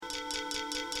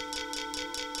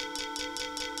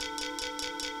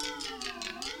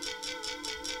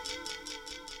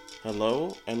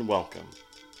Hello and welcome.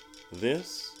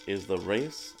 This is the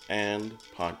Race and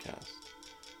Podcast,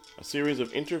 a series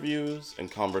of interviews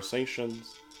and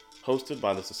conversations hosted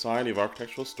by the Society of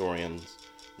Architectural Historians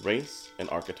Race and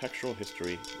Architectural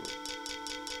History Group.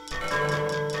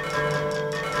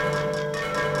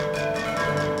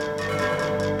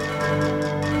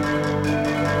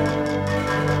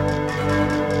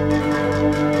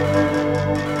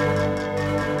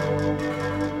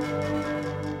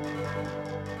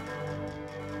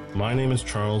 My name is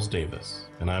Charles Davis,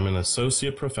 and I'm an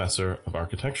Associate Professor of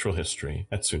Architectural History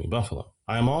at SUNY Buffalo.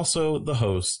 I am also the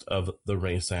host of the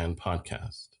Race and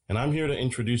Podcast, and I'm here to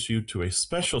introduce you to a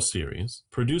special series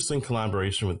produced in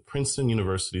collaboration with Princeton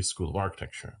University School of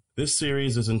Architecture. This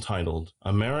series is entitled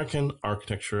American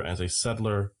Architecture as a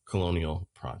Settler Colonial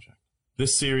Project.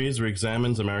 This series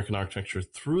re-examines American architecture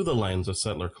through the lens of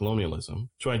settler colonialism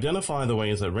to identify the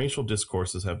ways that racial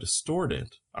discourses have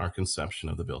distorted our conception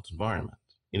of the built environment.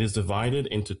 It is divided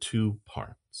into two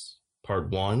parts. Part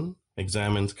 1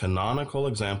 examines canonical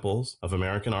examples of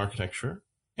American architecture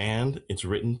and its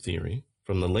written theory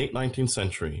from the late 19th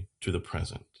century to the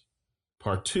present.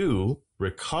 Part 2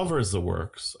 recovers the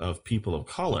works of people of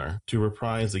color to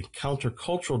reprise the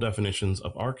countercultural definitions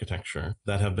of architecture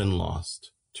that have been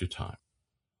lost to time.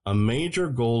 A major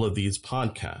goal of these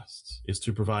podcasts is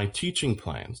to provide teaching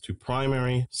plans to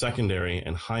primary, secondary,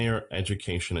 and higher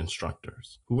education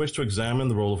instructors who wish to examine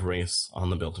the role of race on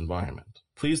the built environment.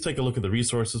 Please take a look at the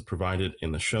resources provided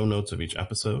in the show notes of each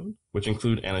episode, which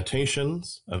include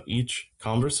annotations of each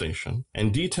conversation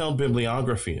and detailed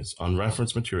bibliographies on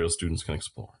reference materials students can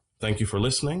explore. Thank you for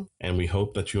listening, and we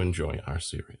hope that you enjoy our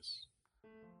series.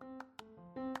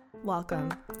 Welcome.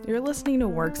 You're listening to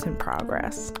Works in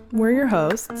Progress. We're your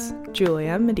hosts,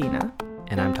 Julia Medina.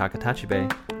 And I'm Taka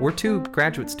Tachibe. We're two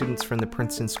graduate students from the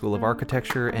Princeton School of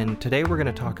Architecture, and today we're going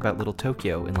to talk about Little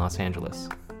Tokyo in Los Angeles.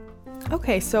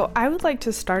 Okay, so I would like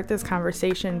to start this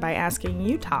conversation by asking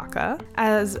you, Taka,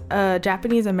 as a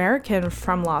Japanese American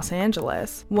from Los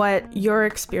Angeles, what your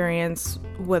experience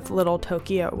with Little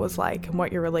Tokyo was like and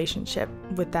what your relationship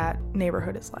with that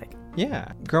neighborhood is like.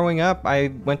 Yeah. Growing up,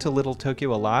 I went to Little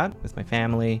Tokyo a lot with my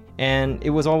family, and it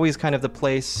was always kind of the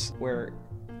place where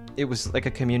it was like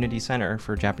a community center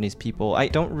for Japanese people. I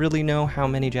don't really know how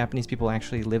many Japanese people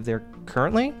actually live there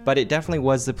currently, but it definitely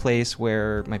was the place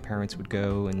where my parents would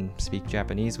go and speak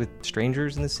Japanese with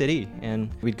strangers in the city.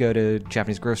 And we'd go to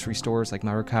Japanese grocery stores like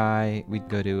Marukai. We'd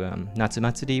go to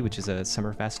Natsumatsuri, which is a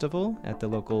summer festival at the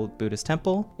local Buddhist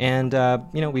temple. And,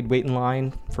 we'd wait in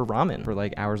line for ramen for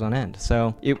like hours on end.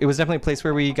 So it was definitely a place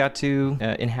where we got to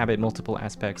inhabit multiple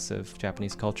aspects of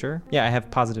Japanese culture. Yeah, I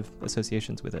have positive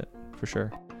associations with it, for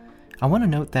sure. I want to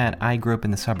note that I grew up in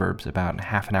the suburbs about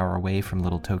half an hour away from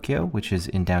Little Tokyo, which is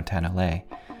in downtown LA.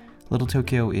 Little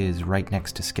Tokyo is right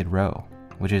next to Skid Row,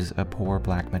 which is a poor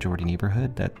black majority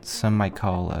neighborhood that some might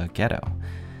call a ghetto.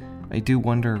 I do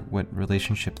wonder what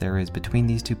relationship there is between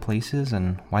these two places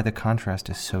and why the contrast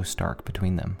is so stark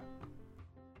between them.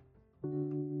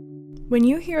 When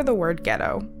you hear the word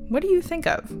ghetto, what do you think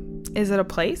of? Is it a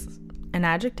place? An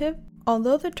adjective?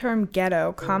 Although the term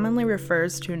ghetto commonly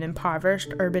refers to an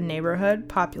impoverished urban neighborhood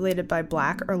populated by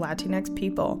Black or Latinx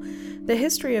people, the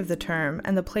history of the term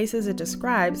and the places it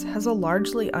describes has a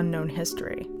largely unknown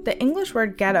history. The English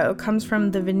word ghetto comes from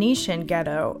the Venetian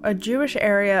ghetto, a Jewish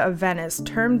area of Venice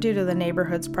termed due to the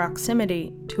neighborhood's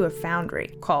proximity to a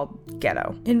foundry called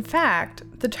ghetto. In fact,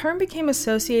 the term became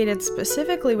associated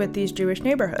specifically with these Jewish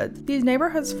neighborhoods. These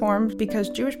neighborhoods formed because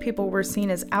Jewish people were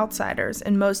seen as outsiders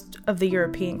in most of the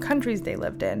European countries they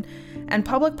lived in, and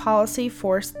public policy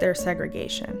forced their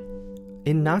segregation.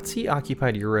 In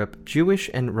Nazi-occupied Europe, Jewish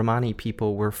and Romani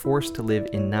people were forced to live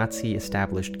in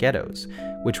Nazi-established ghettos,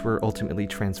 which were ultimately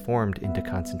transformed into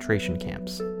concentration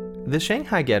camps. The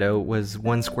Shanghai ghetto was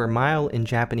 1 square mile in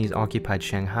Japanese-occupied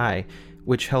Shanghai,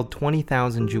 which held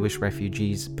 20,000 Jewish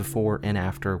refugees before and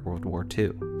after World War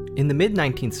II. In the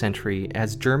mid-19th century,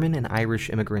 as German and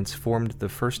Irish immigrants formed the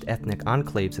first ethnic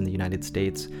enclaves in the United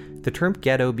States, the term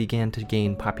ghetto began to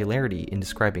gain popularity in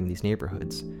describing these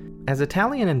neighborhoods. As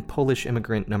Italian and Polish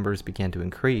immigrant numbers began to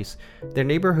increase, their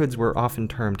neighborhoods were often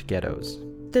termed ghettos.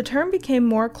 The term became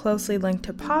more closely linked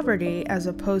to poverty as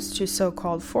opposed to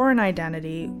so-called foreign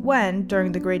identity when,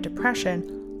 during the Great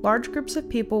Depression, large groups of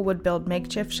people would build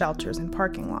makeshift shelters in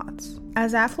parking lots.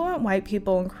 As affluent white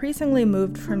people increasingly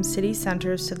moved from city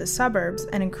centers to the suburbs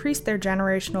and increased their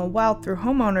generational wealth through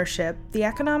homeownership, the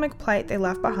economic plight they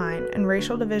left behind and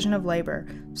racial division of labor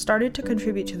started to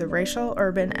contribute to the racial,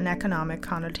 urban, and economic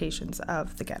connotations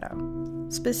of the ghetto.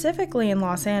 Specifically in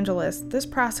Los Angeles, this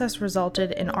process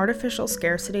resulted in artificial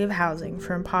scarcity of housing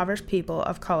for impoverished people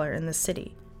of color in the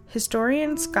city.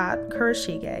 Historian Scott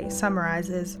Kurashige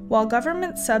summarizes, while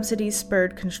government subsidies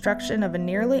spurred construction of a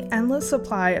nearly endless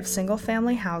supply of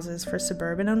single-family houses for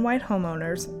suburban and white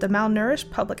homeowners, the malnourished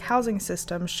public housing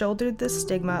system shouldered the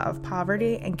stigma of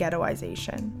poverty and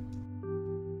ghettoization.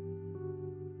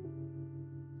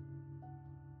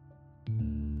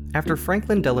 After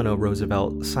Franklin Delano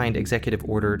Roosevelt signed Executive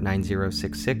Order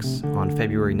 9066 on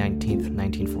February 19,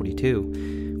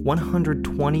 1942,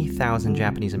 120,000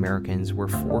 Japanese Americans were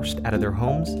forced out of their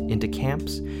homes into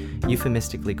camps,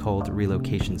 euphemistically called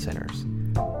relocation centers.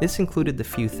 This included the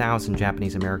few thousand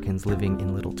Japanese Americans living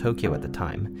in Little Tokyo at the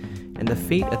time, and the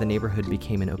fate of the neighborhood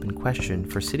became an open question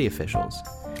for city officials.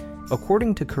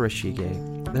 According to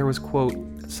Kurashige, there was, quote,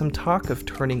 some talk of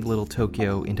turning Little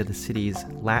Tokyo into the city's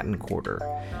Latin Quarter,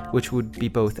 which would be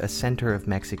both a center of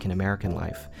Mexican-American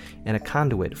life and a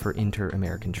conduit for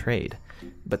inter-American trade.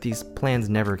 But these plans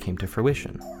never came to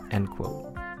fruition, end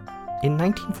quote. In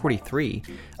 1943,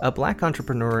 a black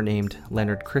entrepreneur named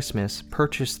Leonard Christmas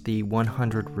purchased the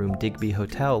 100-room Digby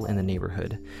Hotel in the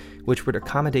neighborhood, which would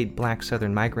accommodate black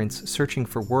Southern migrants searching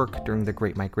for work during the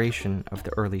Great Migration of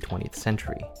the early 20th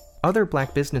century. Other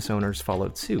black business owners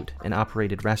followed suit and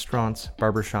operated restaurants,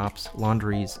 barbershops,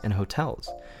 laundries, and hotels.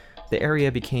 The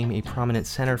area became a prominent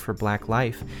center for black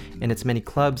life, and its many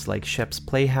clubs like Shep's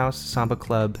Playhouse, Samba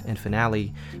Club, and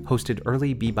Finale hosted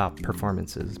early bebop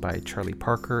performances by Charlie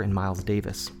Parker and Miles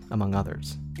Davis, among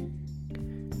others.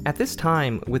 At this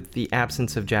time, with the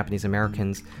absence of Japanese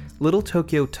Americans, Little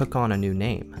Tokyo took on a new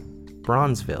name,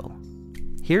 Bronzeville.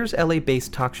 Here's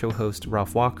LA-based talk show host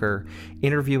Ralph Walker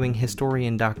interviewing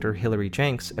historian Dr. Hilary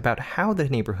Jenks about how the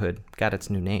neighborhood got its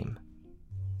new name.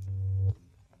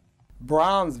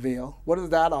 Bronzeville, what is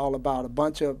that all about? A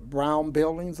bunch of brown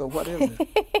buildings, or what is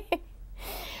it?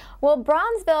 Well,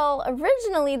 Bronzeville,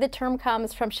 originally the term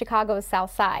comes from Chicago's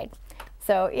South Side.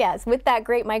 So yes, with that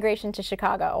great migration to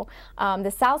Chicago, the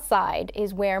South Side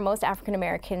is where most African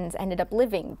Americans ended up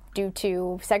living due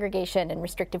to segregation and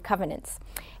restrictive covenants.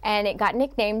 And it got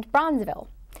nicknamed Bronzeville.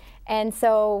 And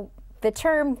so the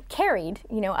term carried,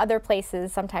 other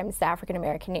places, sometimes the African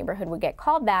American neighborhood would get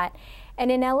called that.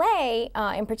 And in LA,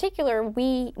 in particular,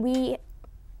 we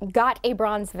got a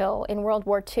Bronzeville in World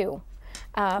War II.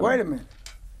 Wait a minute.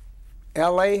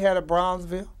 LA had a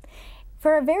Bronzeville?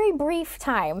 For a very brief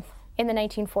time in the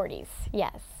 1940s,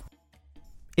 yes.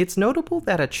 It's notable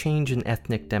that a change in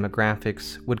ethnic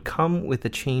demographics would come with a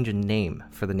change in name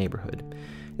for the neighborhood,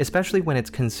 especially when it's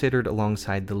considered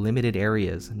alongside the limited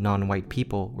areas non-white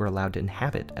people were allowed to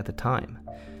inhabit at the time.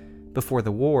 Before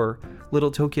the war,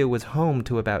 Little Tokyo was home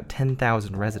to about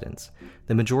 10,000 residents,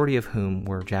 the majority of whom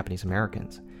were Japanese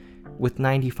Americans. With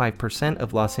 95%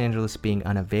 of Los Angeles being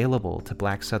unavailable to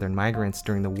black Southern migrants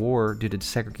during the war due to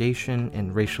segregation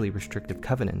and racially restrictive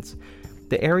covenants,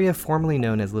 the area formerly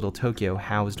known as Little Tokyo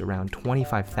housed around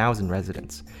 25,000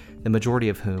 residents, the majority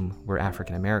of whom were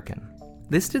African American.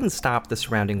 This didn't stop the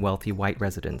surrounding wealthy white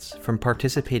residents from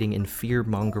participating in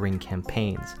fear-mongering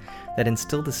campaigns that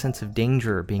instilled a sense of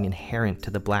danger being inherent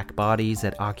to the black bodies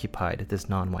that occupied this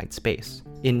non-white space.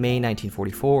 In May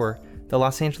 1944, the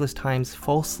Los Angeles Times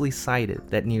falsely cited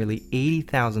that nearly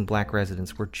 80,000 black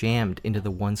residents were jammed into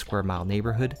the 1 square mile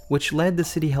neighborhood, which led the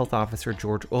city health officer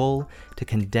George Ull to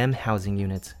condemn housing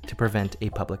units to prevent a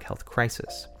public health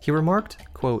crisis. He remarked,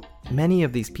 quote, "Many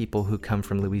of these people who come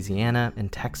from Louisiana and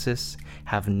Texas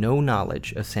have no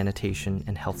knowledge of sanitation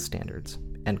and health standards,"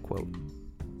 end quote.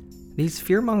 These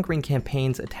fear-mongering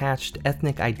campaigns attached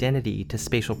ethnic identity to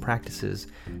spatial practices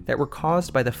that were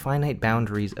caused by the finite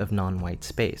boundaries of non-white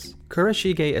space.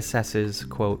 Kurashige assesses,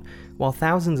 quote, "While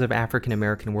thousands of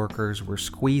African-American workers were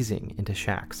squeezing into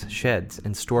shacks, sheds,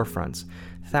 and storefronts,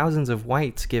 thousands of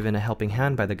whites given a helping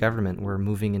hand by the government were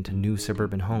moving into new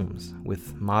suburban homes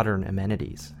with modern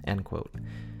amenities," end quote.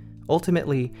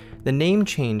 Ultimately, the name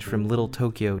change from Little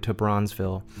Tokyo to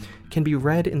Bronzeville can be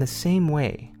read in the same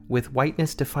way, with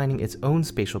whiteness defining its own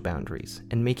spatial boundaries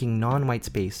and making non-white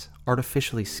space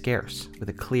artificially scarce with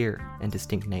a clear and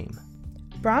distinct name.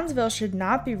 Bronzeville should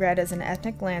not be read as an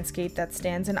ethnic landscape that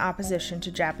stands in opposition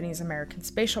to Japanese American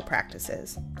spatial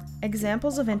practices.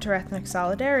 Examples of interethnic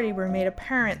solidarity were made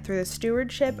apparent through the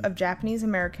stewardship of Japanese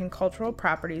American cultural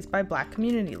properties by black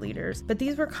community leaders, but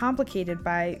these were complicated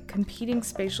by competing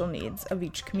spatial needs of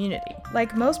each community.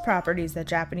 Like most properties that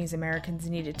Japanese Americans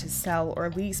needed to sell or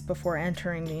lease before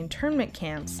entering the internment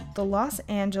camps, the Los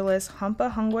Angeles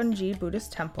Humpa Hongwanji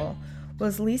Buddhist Temple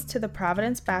was leased to the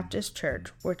Providence Baptist Church,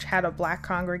 which had a black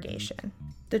congregation.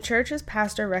 The church's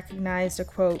pastor recognized a,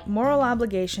 quote, moral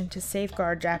obligation to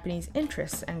safeguard Japanese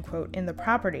interests, end quote, in the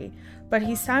property, but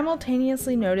he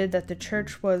simultaneously noted that the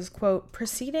church was, quote,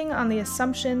 proceeding on the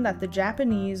assumption that the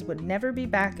Japanese would never be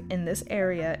back in this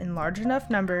area in large enough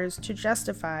numbers to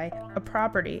justify a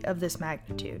property of this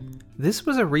magnitude. This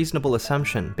was a reasonable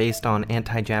assumption based on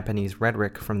anti-Japanese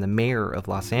rhetoric from the mayor of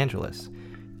Los Angeles.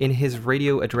 In his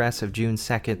radio address of June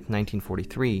 2nd,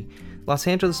 1943, Los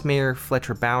Angeles Mayor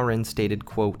Fletcher Bowron stated,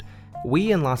 quote,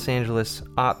 "We in Los Angeles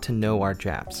ought to know our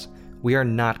Japs. We are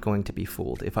not going to be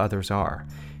fooled if others are.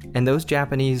 And those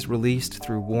Japanese released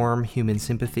through warm human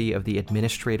sympathy of the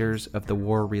administrators of the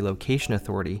War Relocation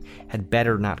Authority had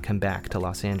better not come back to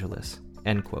Los Angeles."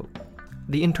 End quote.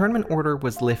 The internment order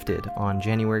was lifted on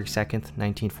January 2nd,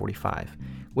 1945,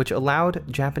 which allowed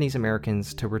Japanese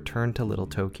Americans to return to Little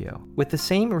Tokyo. With the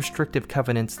same restrictive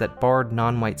covenants that barred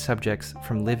non-white subjects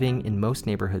from living in most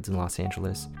neighborhoods in Los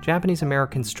Angeles, Japanese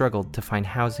Americans struggled to find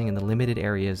housing in the limited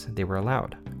areas they were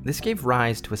allowed. This gave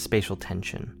rise to a spatial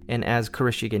tension, and as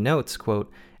Kurashige notes,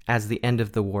 quote, "As the end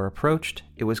of the war approached,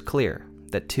 it was clear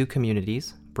that two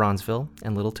communities, Bronzeville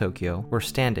and Little Tokyo, were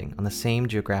standing on the same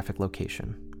geographic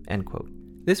location," end quote.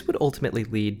 This would ultimately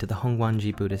lead to the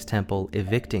Hongwanji Buddhist Temple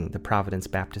evicting the Providence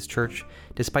Baptist Church,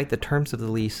 despite the terms of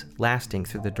the lease lasting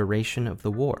through the duration of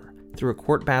the war. Through a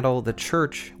court battle, the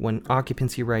church won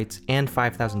occupancy rights and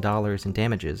 $5,000 in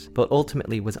damages, but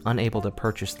ultimately was unable to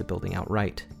purchase the building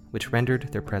outright, which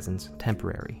rendered their presence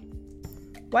temporary.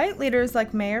 White leaders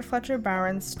like Mayor Fletcher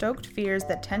Bowron stoked fears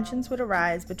that tensions would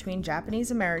arise between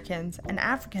Japanese Americans and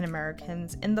African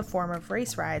Americans in the form of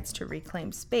race riots to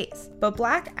reclaim space, but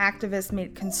black activists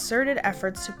made concerted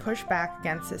efforts to push back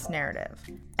against this narrative.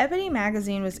 Ebony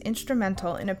magazine was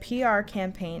instrumental in a PR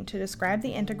campaign to describe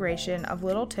the integration of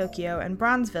Little Tokyo and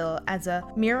Bronzeville as a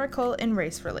miracle in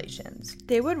race relations.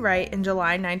 They would write in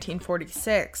July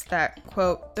 1946 that,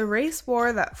 quote, "The race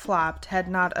war that flopped had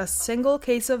not a single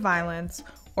case of violence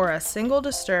or a single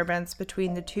disturbance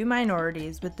between the two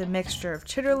minorities, with the mixture of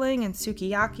chitterling and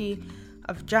sukiyaki,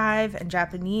 of jive and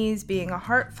Japanese being a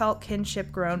heartfelt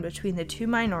kinship grown between the two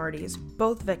minorities,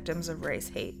 both victims of race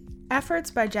hate."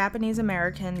 Efforts by Japanese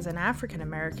Americans and African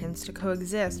Americans to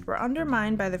coexist were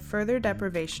undermined by the further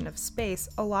deprivation of space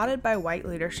allotted by white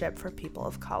leadership for people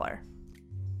of color.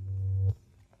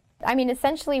 I mean,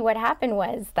 essentially what happened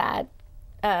was that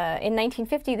in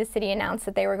 1950, the city announced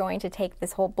that they were going to take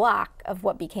this whole block of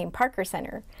what became Parker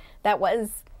Center. That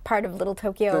was part of Little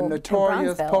Tokyo. The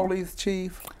notorious police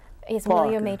chief? Yes,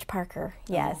 William H. Parker,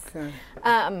 yes.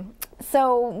 Okay.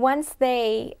 So once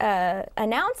they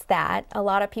announced that, a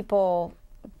lot of people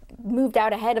moved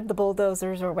out ahead of the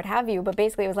bulldozers or what have you, but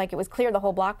basically it was clear the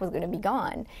whole block was going to be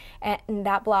gone. And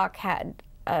that block had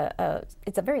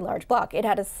it's a very large block. It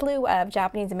had a slew of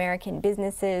Japanese American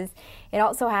businesses. It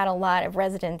also had a lot of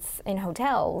residents in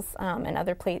hotels and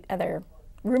other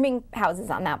rooming houses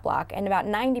on that block. And about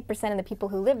 90% of the people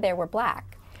who lived there were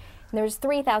black. And there was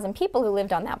 3,000 people who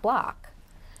lived on that block.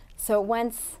 So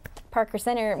once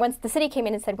the city came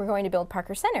in and said we're going to build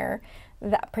Parker Center,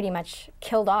 that pretty much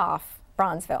killed off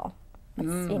Bronzeville.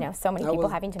 So many people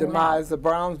having to move out. Demise of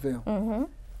Bronzeville. Mm-hmm.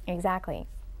 Exactly.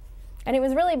 And it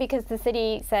was really because the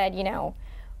city said,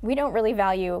 we don't really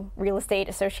value real estate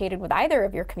associated with either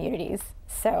of your communities,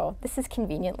 so this is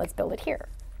convenient, let's build it here.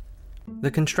 The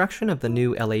construction of the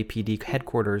new LAPD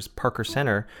headquarters, Parker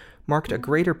Center, marked a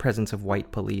greater presence of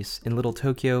white police in Little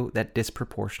Tokyo that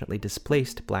disproportionately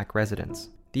displaced black residents.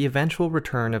 The eventual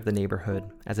return of the neighborhood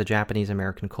as a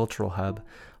Japanese-American cultural hub,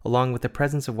 along with the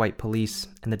presence of white police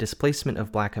and the displacement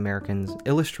of black Americans,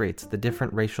 illustrates the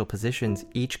different racial positions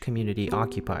each community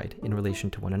occupied in relation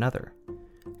to one another.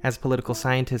 As political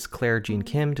scientist Claire Jean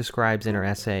Kim describes in her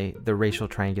essay, The Racial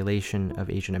Triangulation of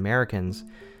Asian Americans,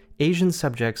 Asian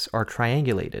subjects are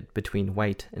triangulated between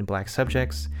white and black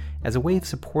subjects as a way of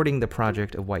supporting the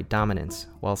project of white dominance,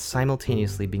 while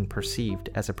simultaneously being perceived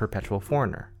as a perpetual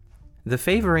foreigner. The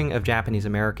favoring of Japanese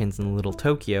Americans in Little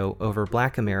Tokyo over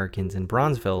black Americans in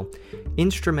Bronzeville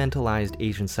instrumentalized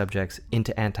Asian subjects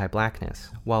into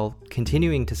anti-blackness, while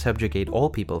continuing to subjugate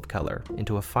all people of color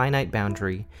into a finite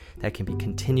boundary that can be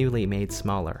continually made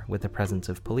smaller with the presence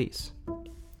of police.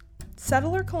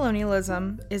 Settler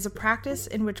colonialism is a practice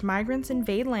in which migrants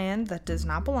invade land that does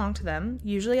not belong to them,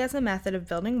 usually as a method of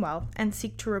building wealth, and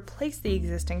seek to replace the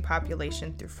existing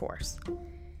population through force.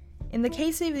 In the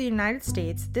case of the United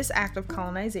States, this act of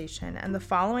colonization and the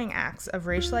following acts of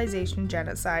racialization,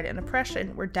 genocide, and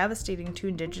oppression were devastating to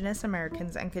indigenous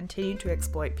Americans and continued to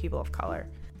exploit people of color.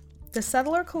 The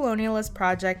settler colonialist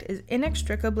project is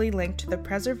inextricably linked to the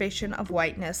preservation of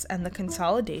whiteness and the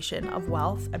consolidation of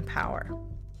wealth and power.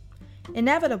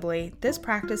 Inevitably, this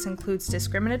practice includes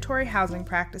discriminatory housing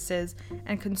practices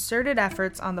and concerted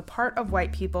efforts on the part of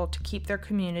white people to keep their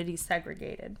communities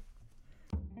segregated.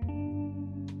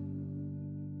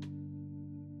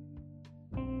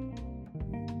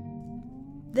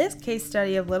 This case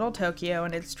study of Little Tokyo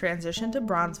and its transition to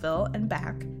Bronzeville and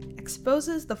back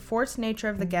exposes the forced nature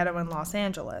of the ghetto in Los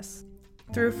Angeles.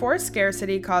 Through forced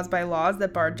scarcity caused by laws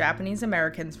that barred Japanese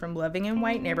Americans from living in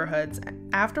white neighborhoods,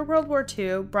 after World War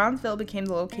II, Bronzeville became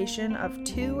the location of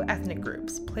two ethnic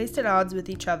groups, placed at odds with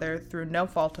each other through no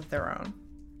fault of their own.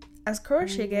 As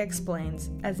Kuroshige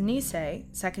explains, as Nisei,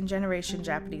 second-generation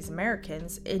Japanese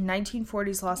Americans, in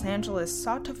 1940s Los Angeles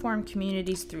sought to form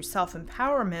communities through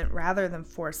self-empowerment rather than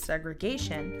forced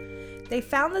segregation, they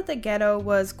found that the ghetto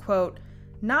was, quote,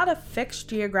 not a fixed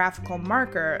geographical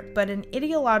marker, but an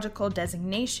ideological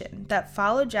designation that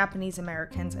followed Japanese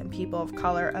Americans and people of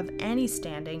color of any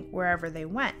standing wherever they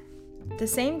went. The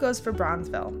same goes for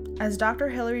Bronzeville. As Dr.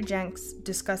 Hilary Jenks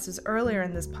discusses earlier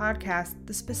in this podcast,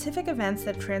 the specific events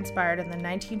that transpired in the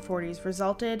 1940s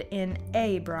resulted in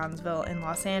a Bronzeville in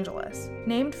Los Angeles.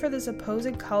 Named for the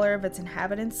supposed color of its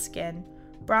inhabitants' skin,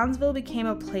 Bronzeville became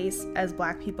a place as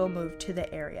Black people moved to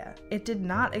the area. It did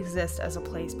not exist as a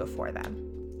place before then.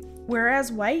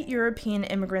 Whereas white European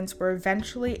immigrants were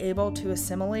eventually able to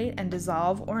assimilate and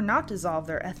dissolve or not dissolve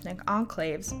their ethnic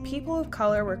enclaves, people of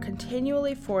color were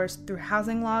continually forced through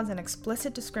housing laws and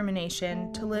explicit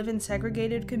discrimination to live in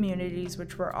segregated communities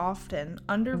which were often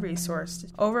under-resourced,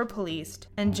 over-policed,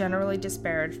 and generally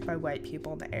disparaged by white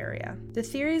people in the area. The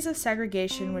theories of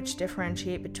segregation which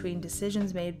differentiate between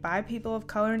decisions made by people of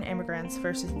color and immigrants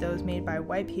versus those made by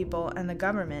white people and the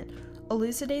government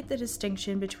elucidate the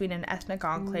distinction between an ethnic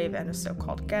enclave and a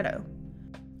so-called ghetto.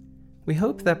 We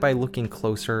hope that by looking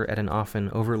closer at an often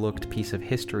overlooked piece of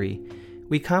history,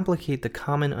 we complicate the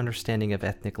common understanding of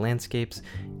ethnic landscapes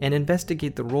and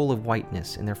investigate the role of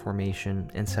whiteness in their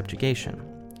formation and subjugation.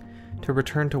 To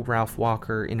return to Ralph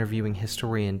Walker interviewing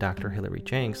historian Dr. Hilary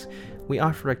Jenks, we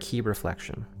offer a key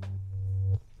reflection.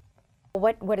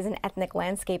 What is an ethnic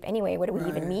landscape anyway? What do we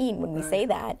even mean when we say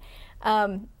that?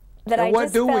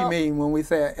 What do we mean when we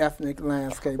say an ethnic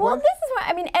landscape? Well, this is what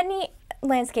I mean. Any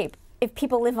landscape, if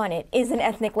people live on it, is an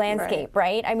ethnic landscape,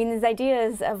 right? I mean, these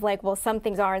ideas of like, well, some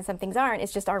things are and some things aren't.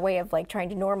 It's just our way of like trying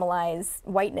to normalize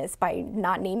whiteness by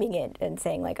not naming it and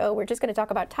saying like, oh, we're just going to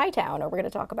talk about Thai Town or we're going to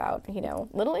talk about,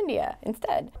 Little India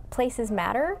instead. Places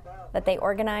matter, that they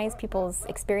organize people's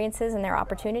experiences and their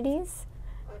opportunities,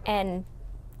 and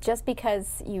just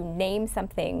because you name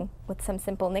something with some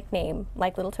simple nickname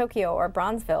like Little Tokyo or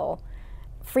Bronzeville,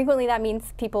 frequently that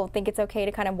means people think it's okay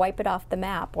to kind of wipe it off the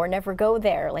map or never go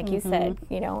there, like you said,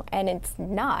 and it's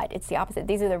not. It's the opposite.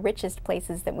 These are the richest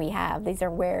places that we have. These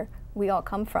are where we all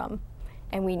come from,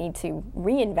 and we need to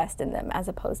reinvest in them as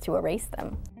opposed to erase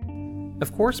them.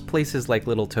 Of course, places like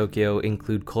Little Tokyo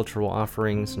include cultural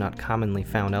offerings not commonly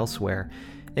found elsewhere,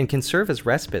 and can serve as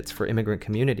respites for immigrant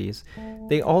communities.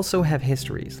 They also have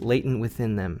histories latent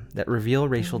within them that reveal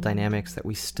racial dynamics that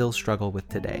we still struggle with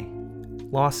today.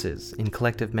 Losses in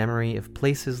collective memory of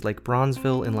places like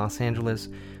Bronzeville in Los Angeles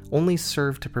only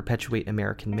serve to perpetuate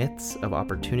American myths of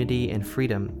opportunity and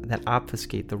freedom that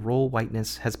obfuscate the role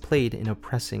whiteness has played in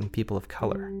oppressing people of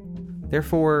color.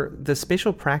 Therefore, the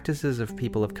spatial practices of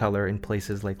people of color in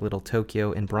places like Little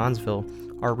Tokyo and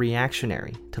Bronzeville are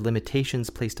reactionary to limitations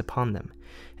placed upon them,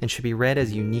 and should be read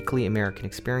as uniquely American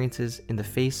experiences in the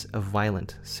face of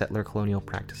violent settler colonial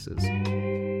practices.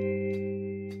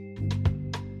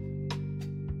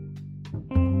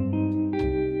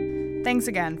 Thanks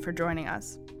again for joining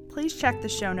us. Please check the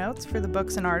show notes for the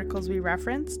books and articles we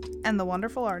referenced and the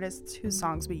wonderful artists whose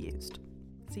songs we used.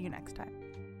 See you next time.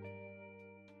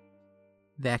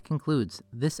 That concludes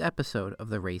this episode of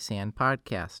the Race and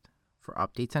Podcast. For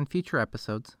updates on future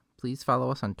episodes, please follow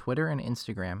us on Twitter and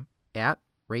Instagram at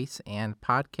Race and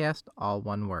Podcast, all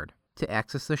one word. To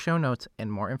access the show notes and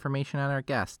more information on our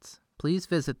guests, please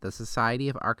visit the Society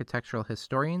of Architectural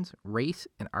Historians Race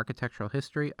and Architectural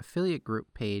History affiliate group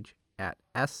page at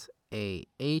sahrah.com.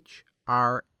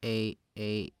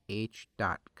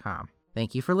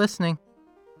 Thank you for listening.